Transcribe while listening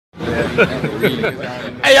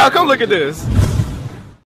Hey, y'all, come look at this.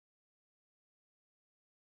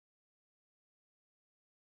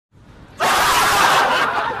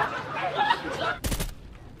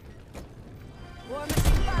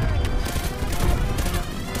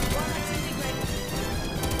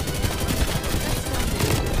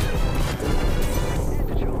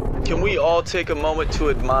 Can we all take a moment to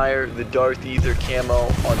admire the Darth Ether camo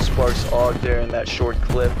on Spark's AUG there in that short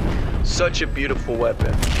clip? Such a beautiful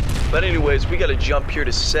weapon. But anyways, we gotta jump here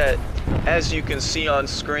to set. As you can see on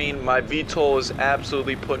screen, my VTOL is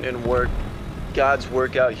absolutely putting in work. God's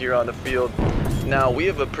work out here on the field. Now, we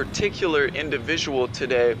have a particular individual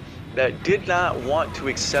today that did not want to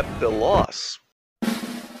accept the loss.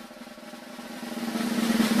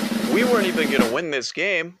 We weren't even gonna win this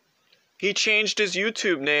game. He changed his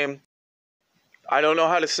YouTube name. I don't know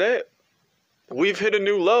how to say it. We've hit a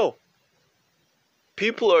new low.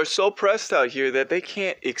 People are so pressed out here that they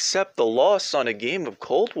can't accept the loss on a game of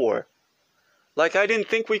Cold War. Like, I didn't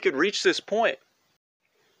think we could reach this point.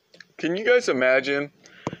 Can you guys imagine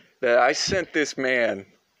that I sent this man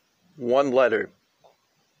one letter?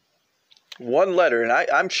 One letter, and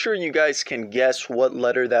I'm sure you guys can guess what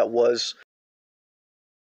letter that was.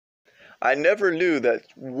 I never knew that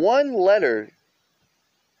one letter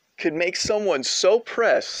could make someone so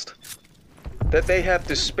pressed that they have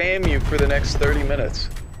to spam you for the next 30 minutes.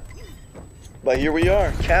 But here we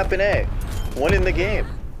are, capping A, winning the game.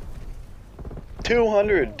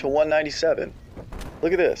 200 to 197.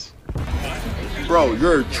 Look at this. Bro,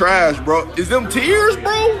 you're trash, bro. Is them tears,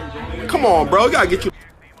 bro? Come on, bro. You gotta get you.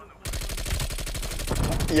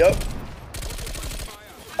 Yep.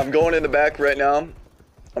 I'm going in the back right now.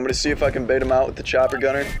 I'm gonna see if I can bait him out with the chopper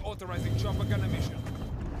gunner.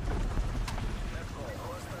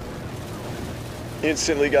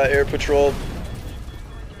 Instantly got air patrolled.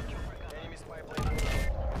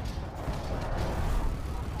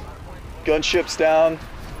 Gunship's down.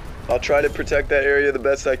 I'll try to protect that area the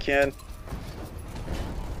best I can.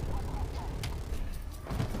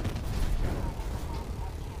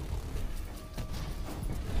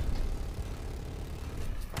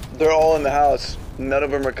 They're all in the house. None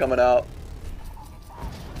of them are coming out.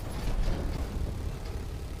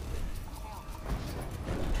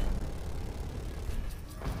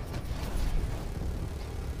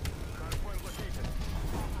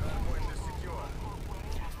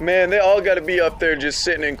 Man, they all got to be up there just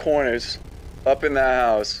sitting in corners, up in that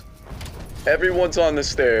house. Everyone's on the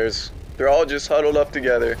stairs. They're all just huddled up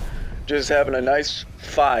together, just having a nice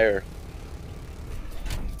fire.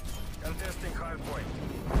 Contesting hard point.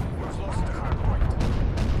 We've lost the hard point.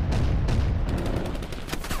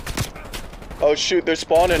 Oh shoot, they're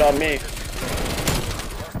spawning on me.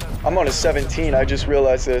 I'm on a 17, I just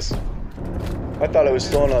realized this. I thought I was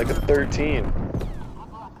still on like a 13.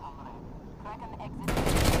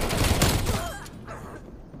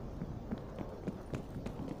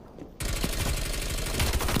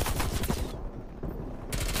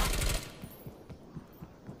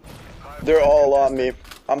 They're all on me.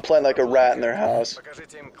 I'm playing like a rat in their house.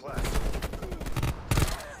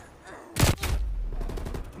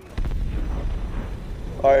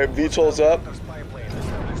 Alright, VTOL's up.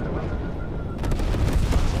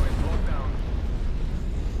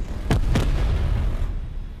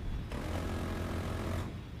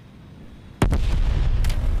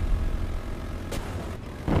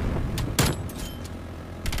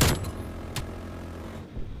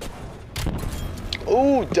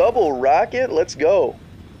 Ooh, double rocket. Let's go.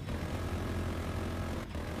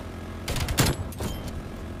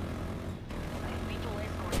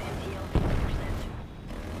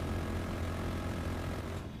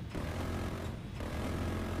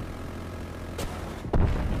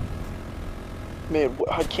 Man,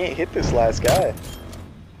 I can't hit this last guy.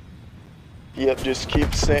 Yep, just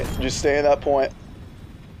stay in that point.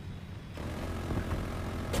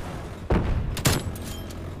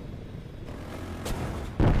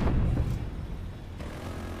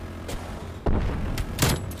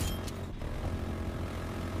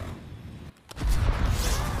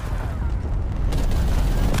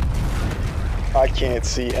 I can't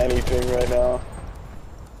see anything right now.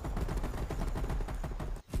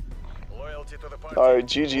 Alright,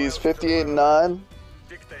 GG's 58-9.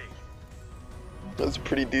 That's a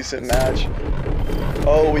pretty decent match.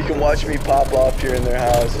 Oh, we can watch me pop off here in their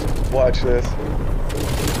house. Watch this.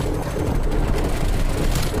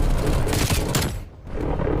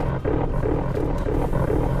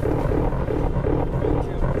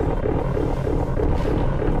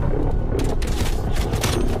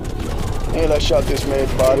 And I shot this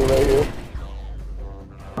man's body right here.